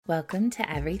Welcome to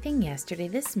Everything Yesterday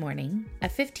This Morning, a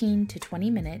 15 to 20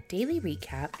 minute daily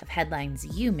recap of headlines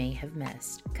you may have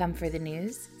missed. Come for the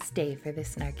news, stay for the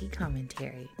snarky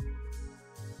commentary.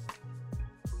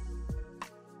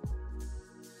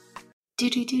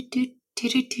 Good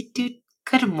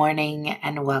morning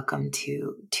and welcome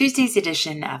to Tuesday's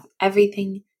edition of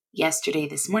Everything Yesterday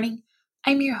This Morning.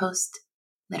 I'm your host,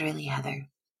 literally Heather.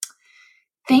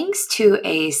 Thanks to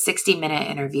a 60-minute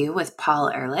interview with Paul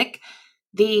Ehrlich,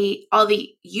 all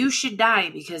the "you should die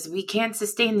because we can't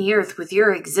sustain the earth with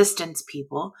your existence"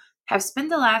 people have spent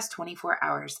the last 24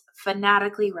 hours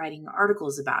fanatically writing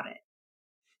articles about it.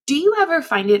 Do you ever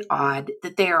find it odd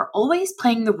that they are always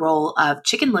playing the role of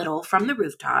Chicken Little from the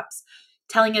rooftops,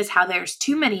 telling us how there's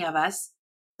too many of us,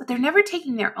 but they're never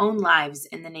taking their own lives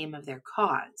in the name of their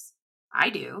cause? I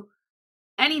do.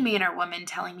 Any man or woman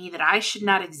telling me that I should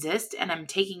not exist and I'm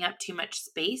taking up too much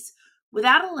space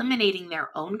without eliminating their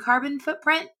own carbon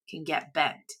footprint can get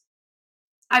bent.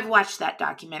 I've watched that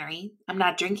documentary. I'm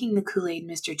not drinking the Kool-Aid,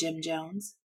 Mr. Jim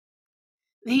Jones.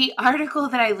 The article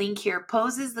that I link here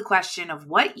poses the question of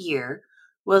what year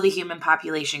will the human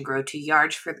population grow too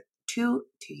large for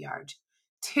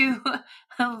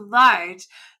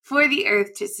the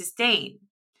earth to sustain.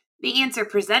 The answer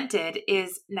presented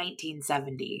is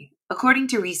 1970, according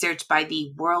to research by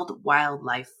the World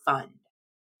Wildlife Fund.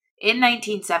 In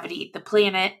 1970, the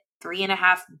planet,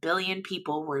 3.5 billion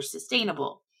people, were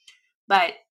sustainable.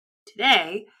 But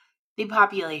today, the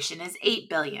population is 8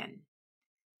 billion.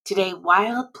 Today,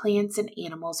 wild plants and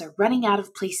animals are running out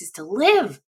of places to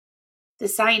live. The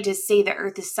scientists say the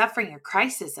Earth is suffering a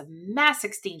crisis of mass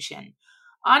extinction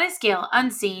on a scale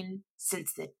unseen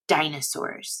since the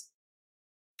dinosaurs.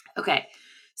 Okay,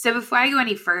 so before I go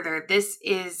any further, this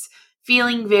is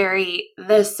feeling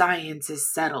the science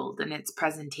is settled in its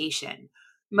presentation.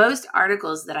 Most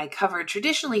articles that I cover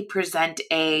traditionally present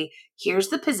here's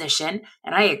the position,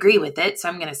 and I agree with it, so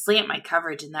I'm going to slant my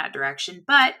coverage in that direction,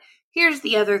 but here's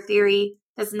the other theory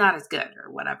that's not as good, or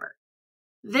whatever.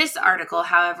 This article,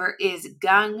 however, is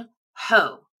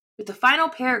gung-ho, with the final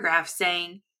paragraph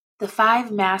saying, "The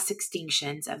 5 mass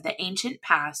extinctions of the ancient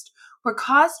past were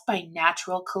caused by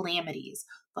natural calamities,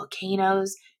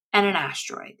 volcanoes, and an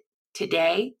asteroid.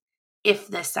 Today, if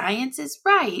the science is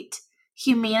right,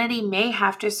 humanity may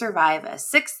have to survive a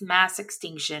 6th mass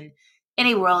extinction in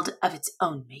a world of its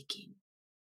own making."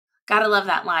 Gotta love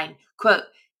that line, quote,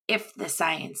 "if the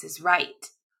science is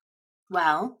right."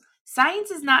 Well, science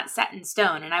is not set in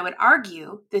stone, and I would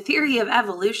argue the theory of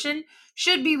evolution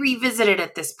should be revisited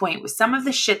at this point with some of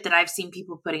the shit that I've seen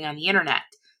people putting on the internet.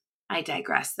 I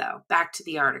digress, though. Back to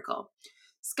the article.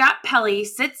 Scott Pelley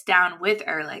sits down with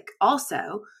Ehrlich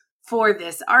also for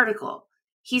this article.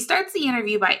 He starts the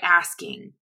interview by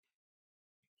asking,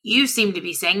 "You seem to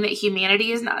be saying that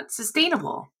humanity is not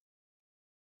sustainable."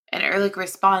 And Ehrlich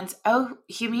responds, "Oh,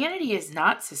 humanity is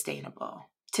not sustainable.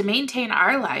 To maintain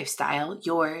our lifestyle,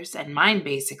 yours and mine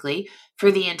basically,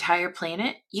 for the entire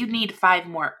planet, you'd need 5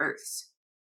 more Earths."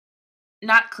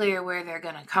 Not clear where they're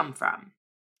going to come from.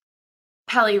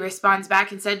 Pelley responds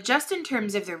back and said, "Just in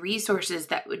terms of the resources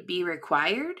that would be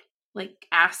required," like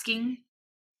asking.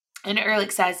 And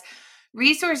Ehrlich says,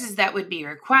 "Resources that would be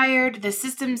required, the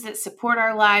systems that support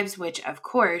our lives, which, of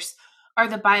course, are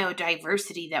the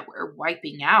biodiversity that we're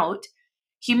wiping out.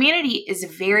 Humanity is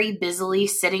very busily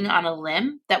sitting on a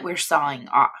limb that we're sawing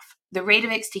off. The rate of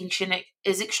extinction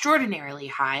is extraordinarily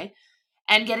high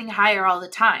and getting higher all the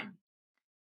time."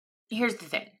 Here's the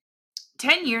thing.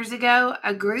 10 years ago,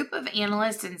 a group of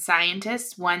analysts and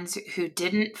scientists, ones who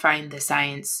didn't find the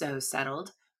science so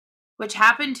settled, which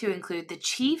happened to include the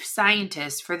chief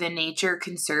scientist for the Nature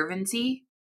Conservancy,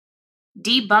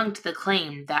 debunked the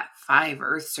claim that 5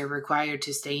 Earths are required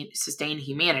to sustain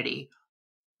humanity.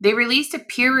 They released a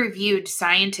peer-reviewed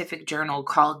scientific journal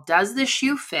called "Does the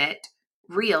Shoe Fit?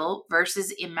 Real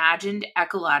versus Imagined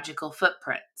Ecological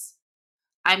Footprints."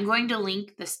 I'm going to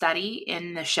link the study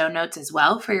in the show notes as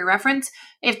well for your reference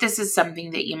if this is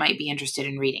something that you might be interested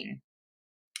in reading.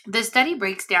 The study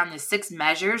breaks down the 6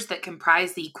 measures that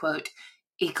comprise the, quote,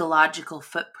 ecological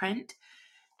footprint,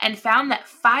 and found that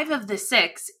 5 of the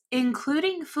 6,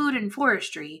 including food and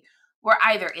forestry, were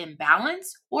either in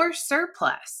balance or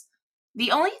surplus. The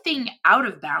only thing out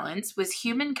of balance was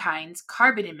humankind's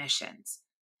carbon emissions.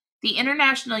 The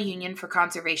International Union for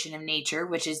Conservation of Nature,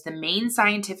 which is the main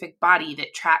scientific body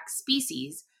that tracks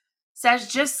species, says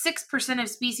just 6% of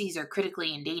species are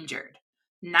critically endangered,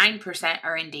 9%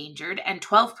 are endangered, and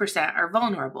 12% are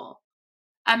vulnerable.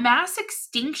 A mass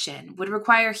extinction would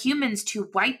require humans to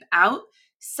wipe out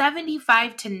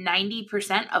 75 to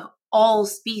 90% of all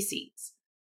species.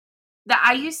 The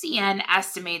IUCN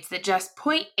estimates that just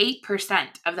 0.8%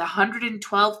 of the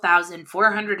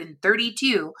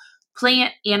 112,432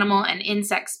 plant, animal, and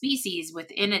insect species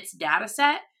within its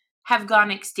dataset have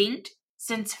gone extinct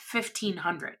since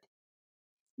 1500.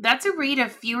 That's a rate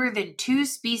of fewer than 2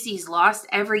 species lost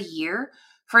every year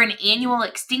for an annual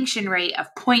extinction rate of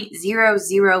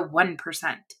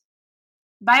 0.001%.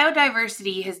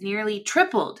 Biodiversity has nearly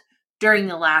tripled during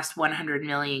the last 100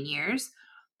 million years.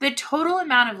 The total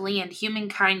amount of land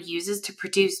humankind uses to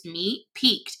produce meat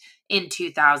peaked in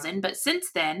 2000, but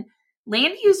since then,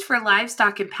 land used for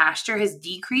livestock and pasture has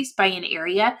decreased by an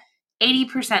area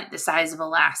 80% the size of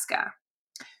Alaska.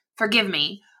 Forgive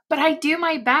me, but I do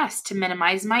my best to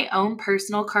minimize my own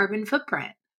personal carbon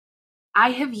footprint.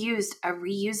 I have used a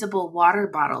reusable water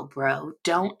bottle, bro.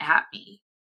 Don't at me.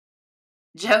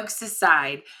 Jokes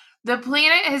aside, the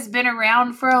planet has been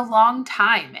around for a long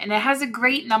time and it has a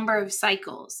great number of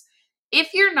cycles.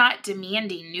 If you're not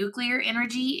demanding nuclear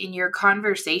energy in your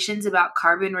conversations about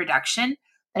carbon reduction,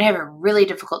 then I have a really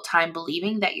difficult time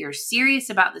believing that you're serious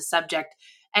about the subject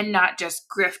and not just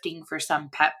grifting for some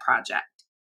pet project.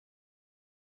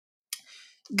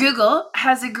 Google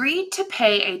has agreed to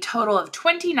pay a total of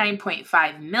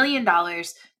 $29.5 million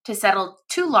to settle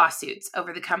 2 lawsuits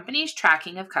over the company's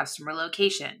tracking of customer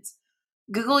locations.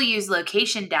 Google used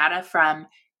location data from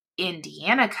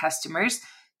Indiana customers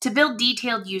to build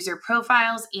detailed user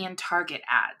profiles and target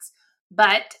ads,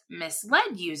 but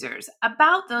misled users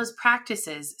about those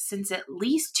practices since at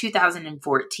least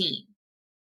 2014,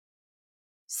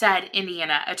 said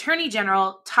Indiana Attorney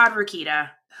General Todd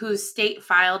Rokita, whose state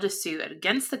filed a suit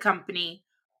against the company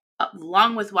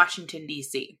along with Washington,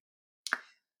 D.C.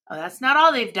 Oh, that's not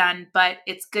all they've done, but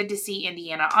it's good to see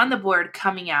Indiana on the board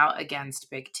coming out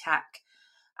against big tech.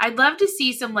 I'd love to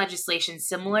see some legislation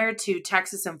similar to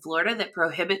Texas and Florida that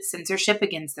prohibits censorship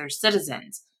against their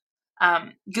citizens.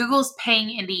 Google's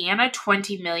paying Indiana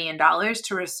 $20 million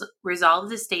to resolve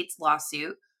the state's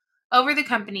lawsuit over the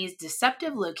company's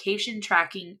deceptive location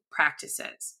tracking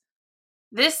practices.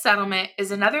 This settlement is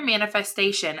another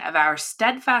manifestation of our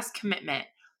steadfast commitment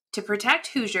to protect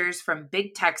Hoosiers from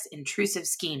big tech's intrusive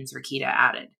schemes, Rokita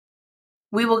added.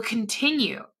 We will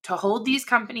continue to hold these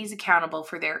companies accountable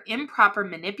for their improper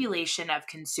manipulation of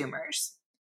consumers.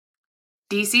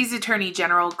 DC's Attorney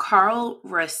General Karl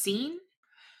Racine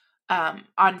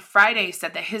on Friday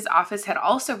said that his office had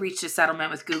also reached a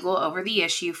settlement with Google over the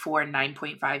issue for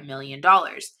 $9.5 million.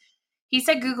 He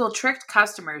said Google tricked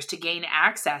customers to gain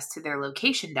access to their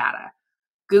location data.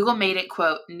 Google made it,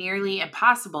 quote, nearly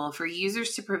impossible for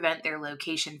users to prevent their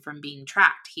location from being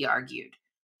tracked, he argued.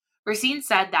 Racine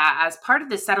said that as part of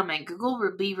the settlement, Google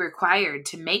will be required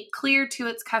to make clear to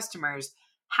its customers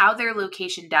how their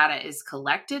location data is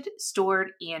collected,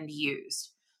 stored, and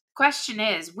used. The question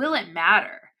is, will it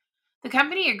matter? The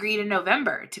company agreed in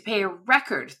November to pay a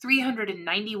record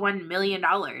 $391 million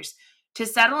to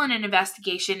settle in an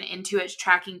investigation into its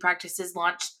tracking practices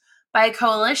launched by a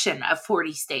coalition of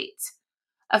 40 states.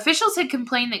 Officials had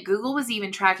complained that Google was even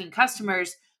tracking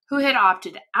customers who had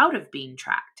opted out of being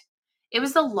tracked. It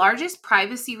was the largest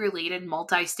privacy-related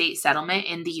multi-state settlement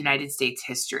in the United States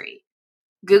history.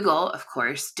 Google, of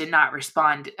course, did not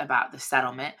respond about the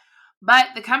settlement, but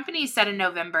the company said in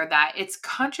November that its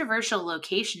controversial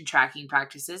location tracking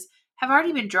practices have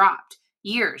already been dropped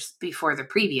years before the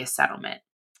previous settlement.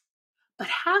 But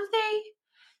have they?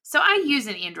 So I use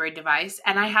an Android device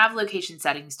and I have location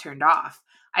settings turned off.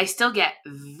 I still get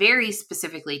very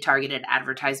specifically targeted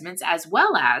advertisements, as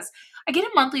well as I get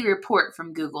a monthly report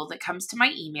from Google that comes to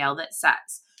my email that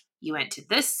says, you went to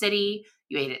this city,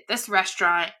 you ate at this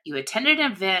restaurant, you attended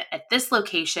an event at this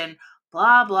location,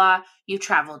 blah, blah, you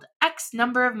traveled X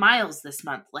number of miles this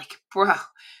month. Like, bro,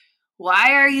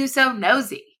 why are you so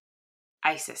nosy?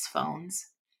 ISIS phones.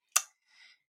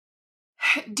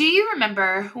 Do you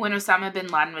remember when Osama bin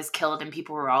Laden was killed and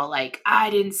people were all like, I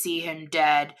didn't see him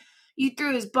dead. You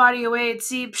threw his body away at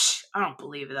sea. Psh, I don't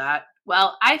believe that.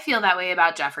 Well, I feel that way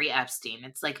about Jeffrey Epstein.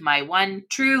 It's like my one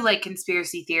true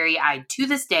conspiracy theory. I, to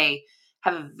this day,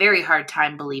 have a very hard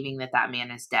time believing that that man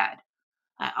is dead.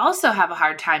 I also have a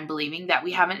hard time believing that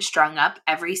we haven't strung up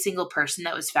every single person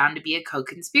that was found to be a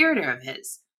co-conspirator of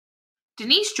his.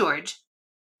 Denise George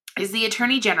is the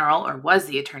Attorney General, or was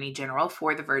the Attorney General,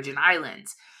 for the Virgin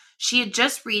Islands. She had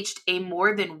just reached a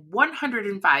more than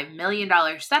 $105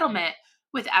 million settlement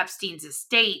with Epstein's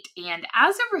estate, and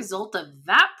as a result of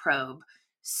that probe,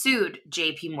 sued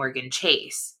JP Morgan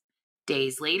Chase.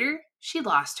 Days later, she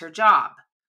lost her job.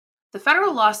 The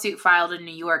federal lawsuit filed in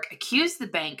New York accused the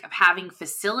bank of having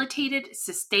facilitated,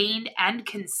 sustained, and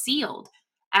concealed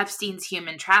Epstein's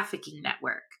human trafficking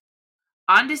network.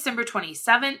 On December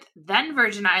 27th, then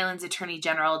Virgin Islands Attorney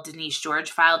General Denise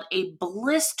George filed a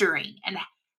blistering and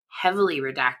heavily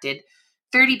redacted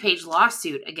 30-page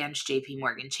lawsuit against JP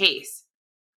Morgan Chase.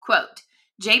 Quote,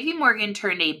 JP Morgan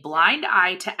turned a blind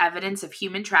eye to evidence of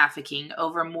human trafficking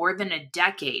over more than a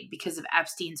decade because of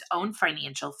Epstein's own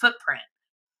financial footprint,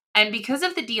 and because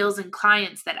of the deals and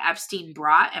clients that Epstein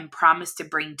brought and promised to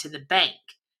bring to the bank.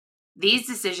 These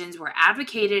decisions were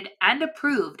advocated and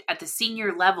approved at the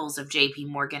senior levels of JP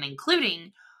Morgan,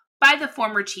 including by the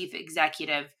former chief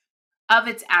executive of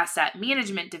its asset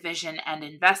management division and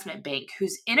investment bank,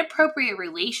 whose inappropriate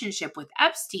relationship with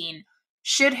Epstein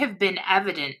should have been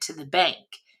evident to the bank.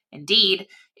 Indeed,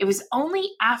 it was only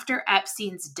after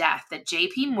Epstein's death that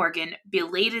JP Morgan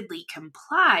belatedly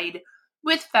complied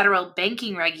with federal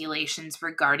banking regulations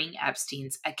regarding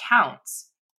Epstein's accounts.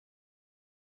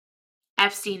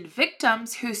 Epstein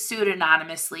victims who sued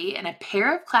anonymously in a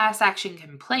pair of class action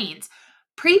complaints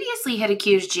previously had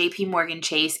accused JP Morgan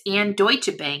Chase and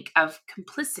Deutsche Bank of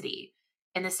complicity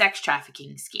in the sex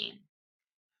trafficking scheme.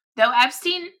 Though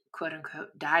Epstein, quote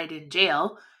unquote, died in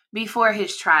jail before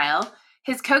his trial,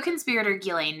 his co-conspirator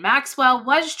Ghislaine Maxwell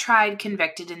was tried,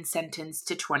 convicted, and sentenced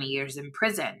to 20 years in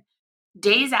prison.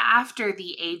 Days after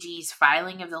the AG's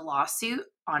filing of the lawsuit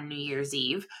on New Year's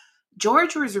Eve,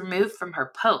 George was removed from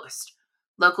her post.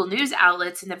 Local news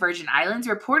outlets in the Virgin Islands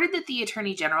reported that the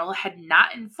Attorney General had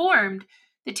not informed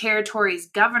the territory's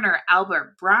Governor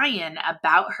Albert Bryan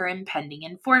about her impending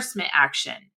enforcement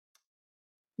action.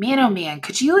 Man, oh man,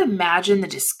 could you imagine the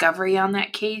discovery on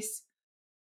that case?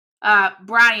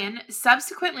 Bryan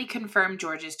subsequently confirmed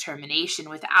George's termination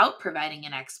without providing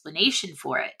an explanation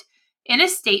for it. In a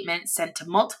statement sent to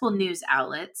multiple news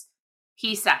outlets,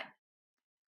 he said,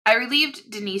 I relieved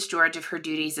Denise George of her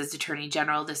duties as Attorney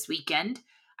General this weekend.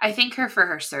 I thank her for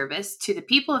her service to the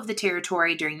people of the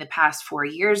territory during the past 4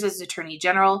 years as Attorney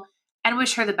General and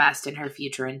wish her the best in her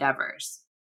future endeavors.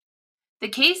 The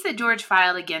case that George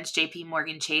filed against JP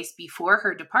Morgan Chase before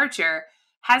her departure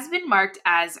has been marked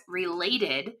as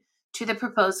related to the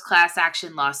proposed class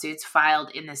action lawsuits filed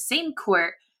in the same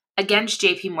court against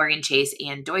JP Morgan Chase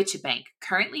and Deutsche Bank,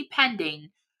 currently pending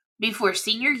before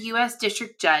senior U.S.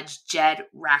 District Judge Jed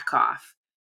Rakoff.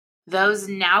 Those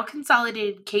now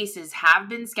consolidated cases have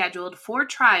been scheduled for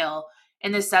trial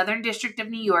in the Southern District of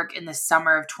New York in the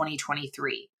summer of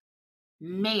 2023.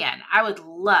 Man, I would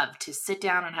love to sit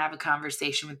down and have a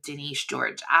conversation with Denise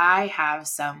George. I have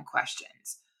some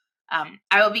questions.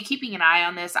 I will be keeping an eye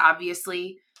on this,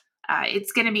 obviously.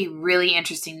 It's going to be really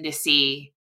interesting to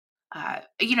see.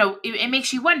 It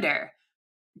makes you wonder,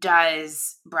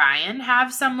 does Bryan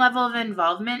have some level of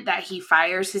involvement that he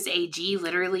fires his AG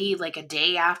literally like a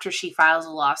day after she files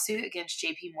a lawsuit against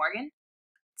JP Morgan?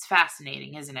 It's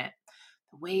fascinating, isn't it?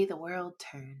 The way the world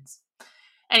turns.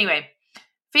 Anyway,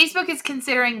 Facebook is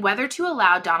considering whether to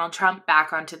allow Donald Trump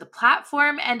back onto the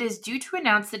platform and is due to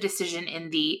announce the decision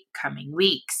in the coming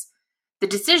weeks. The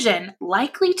decision,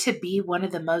 likely to be one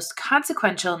of the most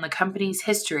consequential in the company's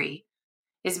history,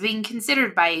 is being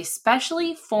considered by a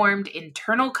specially formed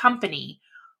internal company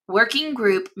working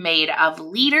group made of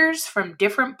leaders from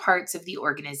different parts of the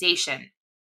organization.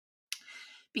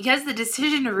 Because the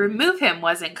decision to remove him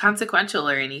wasn't consequential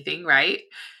or anything, right?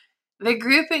 The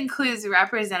group includes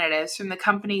representatives from the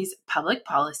company's public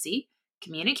policy,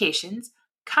 communications,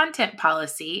 content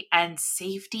policy, and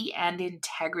safety and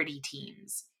integrity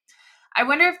teams. I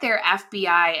wonder if their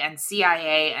FBI and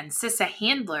CIA and CISA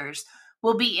handlers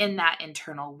will be in that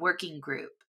internal working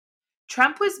group.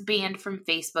 Trump was banned from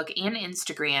Facebook and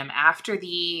Instagram after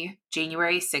the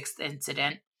January 6th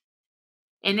incident.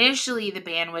 Initially, the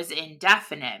ban was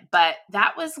indefinite, but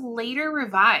that was later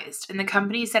revised, and the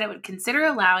company said it would consider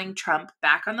allowing Trump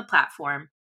back on the platform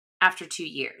after 2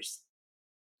 years.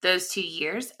 Those 2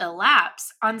 years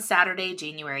elapse on Saturday,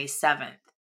 January 7th.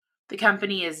 The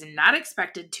company is not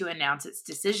expected to announce its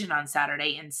decision on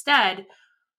Saturday. Instead,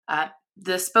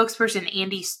 the spokesperson,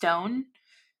 Andy Stone,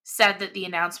 said that the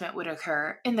announcement would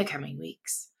occur in the coming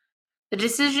weeks. The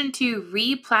decision to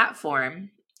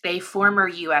re-platform a former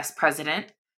U.S.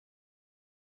 president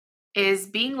is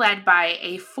being led by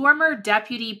a former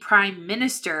Deputy Prime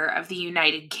Minister of the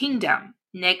United Kingdom,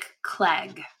 Nick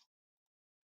Clegg,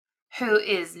 who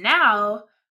is now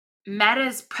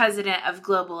Meta's President of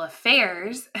Global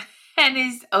Affairs and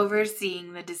is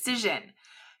overseeing the decision.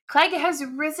 Clegg has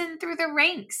risen through the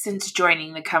ranks since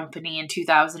joining the company in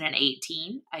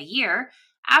 2018, a year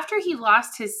after he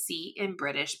lost his seat in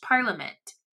British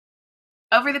Parliament.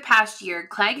 Over the past year,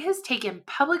 Clegg has taken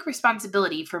public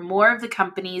responsibility for more of the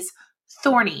company's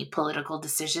thorny political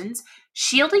decisions,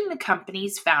 shielding the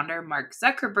company's founder, Mark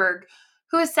Zuckerberg,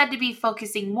 who is said to be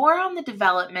focusing more on the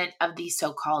development of the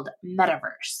so-called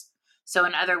metaverse. So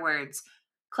in other words,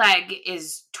 Clegg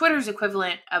is Twitter's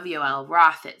equivalent of Yoel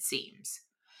Roth, it seems.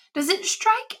 Does it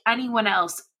strike anyone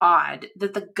else odd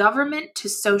that the government to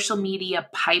social media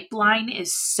pipeline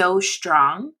is so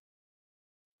strong?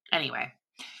 Anyway,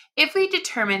 if we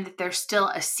determine that there's still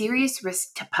a serious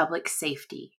risk to public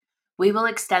safety, we will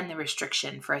extend the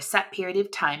restriction for a set period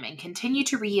of time and continue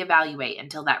to reevaluate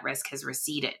until that risk has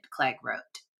receded, Clegg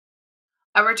wrote.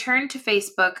 A return to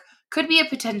Facebook could be a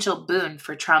potential boon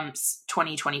for Trump's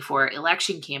 2024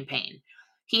 election campaign.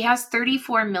 He has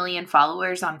 34 million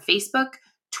followers on Facebook,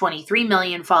 23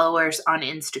 million followers on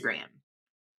Instagram.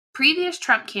 Previous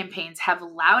Trump campaigns have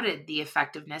lauded the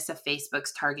effectiveness of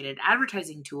Facebook's targeted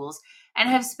advertising tools and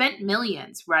have spent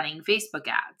millions running Facebook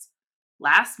ads.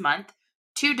 Last month,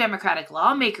 2 Democratic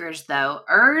lawmakers, though,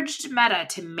 urged Meta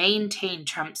to maintain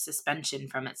Trump's suspension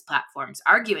from its platforms,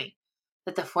 arguing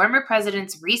that the former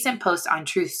president's recent post on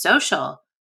Truth Social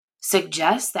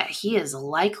suggests that he is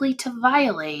likely to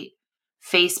violate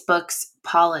Facebook's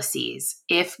policies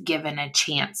if given a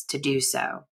chance to do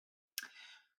so.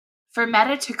 For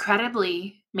Meta to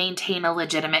credibly maintain a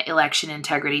legitimate election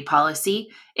integrity policy,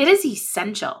 it is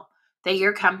essential that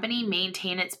your company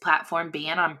maintain its platform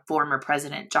ban on former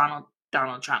President Donald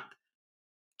Trump.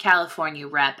 California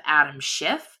Rep. Adam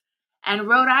Schiff and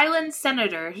Rhode Island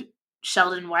Senator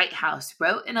Sheldon Whitehouse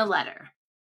wrote in a letter,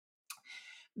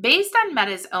 based on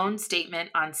Meta's own statement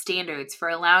on standards for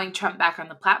allowing Trump back on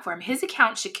the platform, his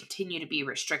account should continue to be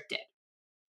restricted.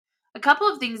 A couple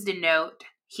of things to note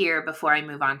here before I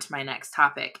move on to my next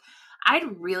topic.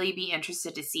 I'd really be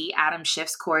interested to see Adam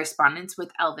Schiff's correspondence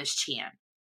with Elvis Chan,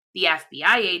 the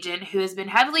FBI agent who has been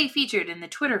heavily featured in the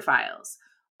Twitter files.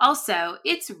 Also,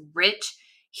 it's rich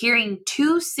hearing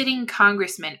 2 sitting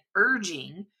congressmen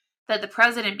urging that the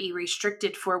president be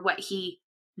restricted for what he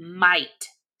might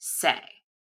say.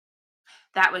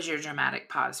 That was your dramatic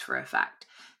pause for effect.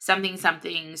 Something,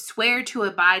 swear to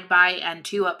abide by and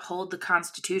to uphold the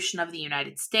Constitution of the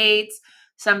United States.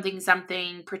 Something,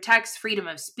 protects freedom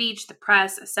of speech, the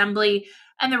press, assembly,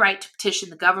 and the right to petition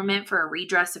the government for a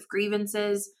redress of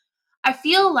grievances. I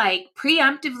feel like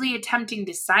preemptively attempting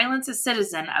to silence a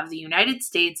citizen of the United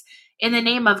States in the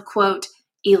name of, quote,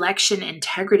 election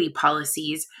integrity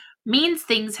policies means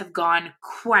things have gone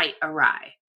quite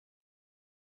awry.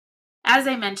 As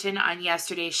I mentioned on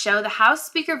yesterday's show, the House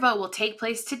Speaker vote will take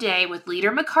place today with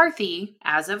Leader McCarthy,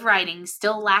 as of writing,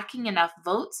 still lacking enough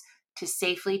votes to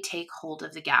safely take hold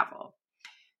of the gavel.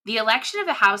 The election of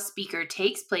the House Speaker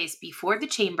takes place before the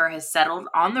chamber has settled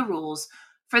on the rules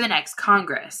for the next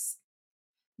Congress.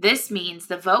 This means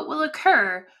the vote will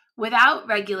occur without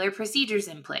regular procedures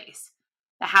in place.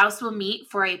 The House will meet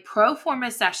for a pro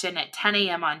forma session at 10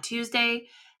 a.m. on Tuesday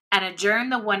and adjourn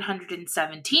the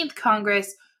 117th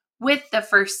Congress with the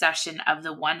first session of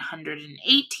the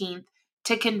 118th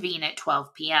to convene at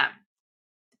 12 p.m.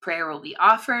 The prayer will be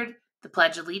offered, the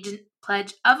Pledge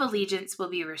of Allegiance will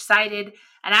be recited,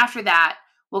 and after that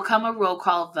will come a roll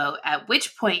call vote, at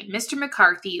which point Mr.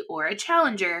 McCarthy or a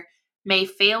challenger may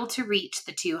fail to reach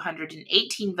the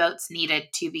 218 votes needed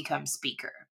to become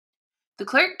Speaker. The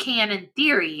clerk can, in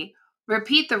theory,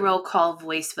 repeat the roll call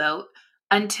voice vote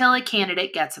until a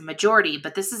candidate gets a majority,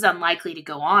 but this is unlikely to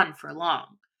go on for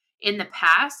long. In the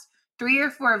past, 3 or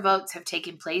 4 votes have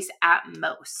taken place at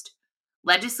most.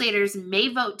 Legislators may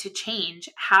vote to change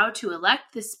how to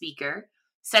elect the Speaker,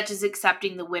 such as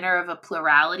accepting the winner of a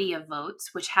plurality of votes,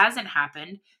 which hasn't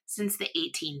happened since the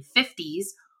 1850s,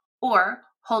 or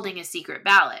holding a secret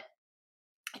ballot.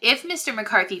 If Mr.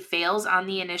 McCarthy fails on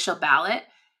the initial ballot,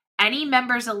 any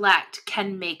members-elect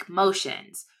can make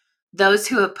motions. Those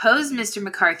who oppose Mr.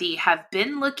 McCarthy have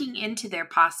been looking into their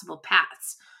possible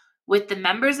paths, with the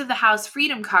members of the House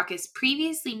Freedom Caucus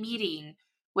previously meeting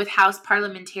with House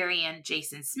parliamentarian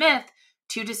Jason Smith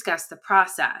to discuss the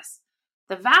process.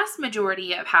 The vast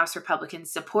majority of House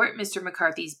Republicans support Mr.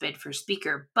 McCarthy's bid for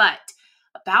Speaker, but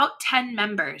about 10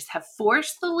 members have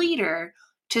forced the leader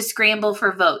to scramble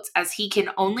for votes, as he can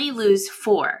only lose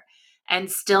 4 and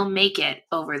still make it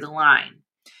over the line.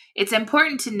 It's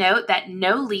important to note that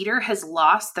no leader has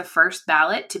lost the first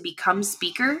ballot to become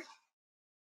Speaker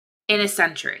in a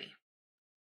century.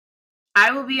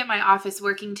 I will be at my office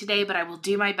working today, but I will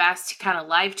do my best to kind of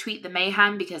live tweet the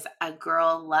mayhem because a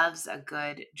girl loves a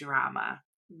good drama.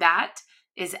 That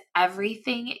is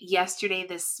everything yesterday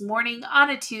this morning on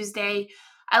a Tuesday.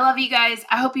 I love you guys.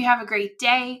 I hope you have a great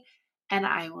day, and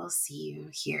I will see you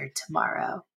here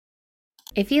tomorrow.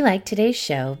 If you like today's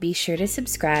show, be sure to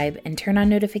subscribe and turn on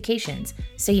notifications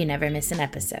so you never miss an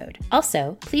episode.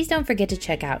 Also, please don't forget to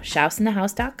check out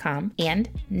shouseinthehouse.com, and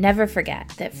never forget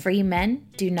that free men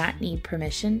do not need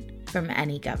permission from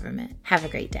any government. Have a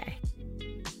great day.